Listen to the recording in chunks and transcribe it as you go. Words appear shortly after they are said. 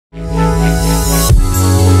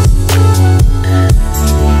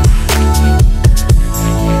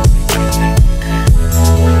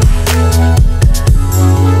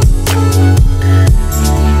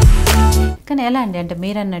ఎలా అండి అంటే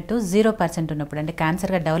మీరు అన్నట్టు 0% ఉన్నప్పుడు అంటే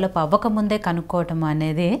క్యాన్సర్గా డెవలప్ అవ్వకముందే కనుక్కోవటం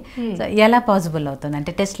అనేది ఎలా పాసిబుల్ అవుతుంది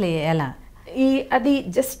అంటే టెస్ట్లు ఎలా అది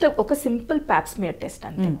జస్ట్ ఒక సింపుల్ ప్యాప్స్మియర్ టెస్ట్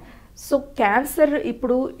అంతే. సో క్యాన్సర్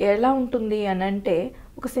ఇప్పుడు ఎలా ఉంటుంది అని అంటే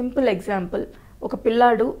ఒక సింపుల్ ఎగ్జాంపుల్, ఒక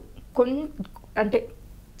పిల్లాడు అంటే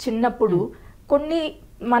చిన్నప్పుడు కొన్ని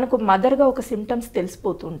మనకు మదర్గా ఒక సిమ్టమ్స్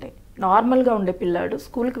తెలిసిపోతుంటాయి. నార్మల్గా ఉండే పిల్లాడు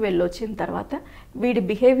స్కూల్కి వెళ్ళి వచ్చిన తర్వాత వీడి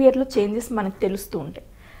బిహేవియర్లో చేంజెస్ మనకు తెలుస్తూ ఉంటాయి.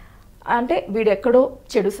 అంటే వీడు ఎక్కడో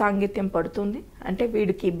చెడు సాంగత్యం పడుతుంది, అంటే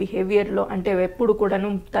వీడికి బిహేవియర్లో అంటే ఎప్పుడు కూడాను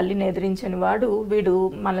తల్లిని ఎదిరించని వాడు వీడు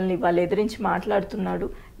మనల్ని వాళ్ళు ఎదిరించి మాట్లాడుతున్నాడు,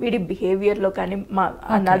 వీడి బిహేవియర్లో కానీ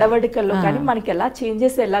నడవడికల్లో కానీ మనకి ఎలా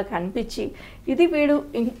చేంజెస్ ఎలా కనిపించి ఇది వీడు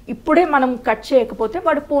ఇప్పుడే మనం కట్ చేయకపోతే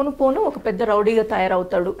వాడు పోను పోను ఒక పెద్ద రౌడీగా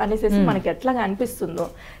తయారవుతాడు అనేసి మనకి ఎట్లాగా అనిపిస్తుందో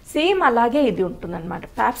సేమ్ అలాగే ఇది ఉంటుందన్నమాట.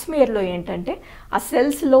 ప్యాప్స్మియర్లో ఏంటంటే ఆ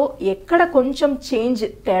సెల్స్లో ఎక్కడ కొంచెం చేంజ్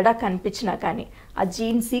తేడా కనిపించినా కానీ ఆ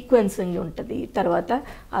జీన్ సీక్వెన్సింగ్ ఉంటుంది, తర్వాత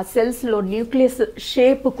ఆ సెల్స్లో న్యూక్లియస్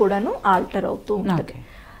షేప్ కూడాను ఆల్టర్ అవుతూ ఉంటుంది.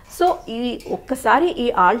 సో ఈ ఒక్కసారి ఈ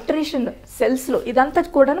ఆల్టరేషన్ సెల్స్లో ఇదంతా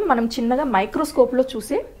కూడాను మనం చిన్నగా మైక్రోస్కోప్లో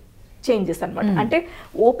చూసే చేంజెస్ అనమాట. అంటే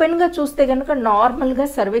ఓపెన్గా చూస్తే కనుక నార్మల్గా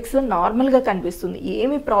సర్విక్స్ నార్మల్గా కనిపిస్తుంది,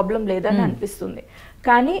 ఏమీ ప్రాబ్లం లేదని అనిపిస్తుంది.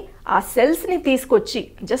 కానీ ఆ సెల్స్ని తీసుకొచ్చి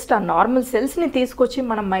జస్ట్ ఆ నార్మల్ సెల్స్ని తీసుకొచ్చి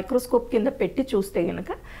మనం మైక్రోస్కోప్ కింద పెట్టి చూస్తే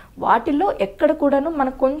కనుక వాటిల్లో ఎక్కడ కూడాను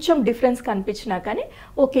మనకు కొంచెం డిఫరెన్స్ కనిపించినా కానీ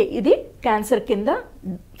ఓకే ఇది క్యాన్సర్ కింద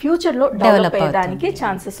ఫ్యూచర్లో డెవలప్ అయ్యేదానికి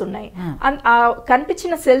ఛాన్సెస్ ఉన్నాయి. ఆ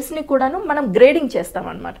కనిపించిన సెల్స్ని కూడాను మనం గ్రేడింగ్ చేస్తాం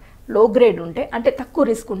అనమాట. లో గ్రేడ్ ఉంటే అంటే తక్కువ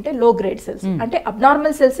రిస్క్ ఉంటే లో గ్రేడ్ సెల్స్ అంటే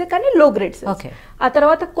అబ్నార్మల్ సెల్సే కానీ లో గ్రేడ్ సెల్స్. ఆ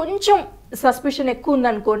తర్వాత కొంచెం సస్పిషన్ ఎక్కువ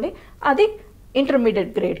ఉందనుకోండి అది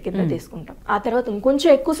ఇంటర్మీడియట్ గ్రేడ్ కింద తీసుకుంటాం. ఆ తర్వాత ఇంకొంచెం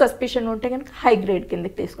ఎక్కువ సస్పిషన్ ఉంటే కనుక హై గ్రేడ్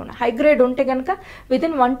కిందకి తీసుకుంటాం. హై గ్రేడ్ ఉంటే కనుక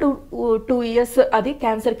వితిన్ 1 to 2 years అది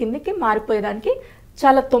క్యాన్సర్ కిందకి మారిపోయేదానికి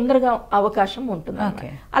చాలా తొందరగా అవకాశం ఉంటుంది.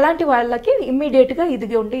 అలాంటి వాళ్ళకి ఇమ్మీడియట్ గా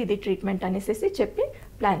ఇది ఉండి ఇది ట్రీట్మెంట్ అనేసి చెప్పి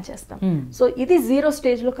ప్లాన్ చేస్తాం. సో ఇది 0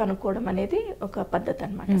 stage లో కనుక్కోవడం అనేది ఒక పద్ధతి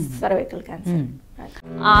అన్నమాట సర్వైకల్ క్యాన్సర్.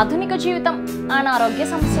 ఆధునిక జీవితం, అనారోగ్య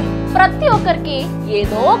సమస్యలు, ప్రతి ఒక్కరికి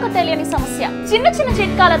ఏదో ఒక తెలియని సమస్య. చిన్న చిన్న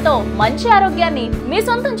చిట్కాలతో మంచి ఆరోగ్యాన్ని మీ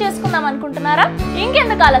సొంతం చేసుకుందాం అనుకుంటున్నారా?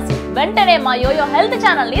 ఇంకెందుకు ఆలస్యం, వెంటనే మా యోయో హెల్త్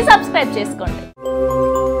ఛానల్ ని సబ్స్క్రైబ్ చేసుకోండి.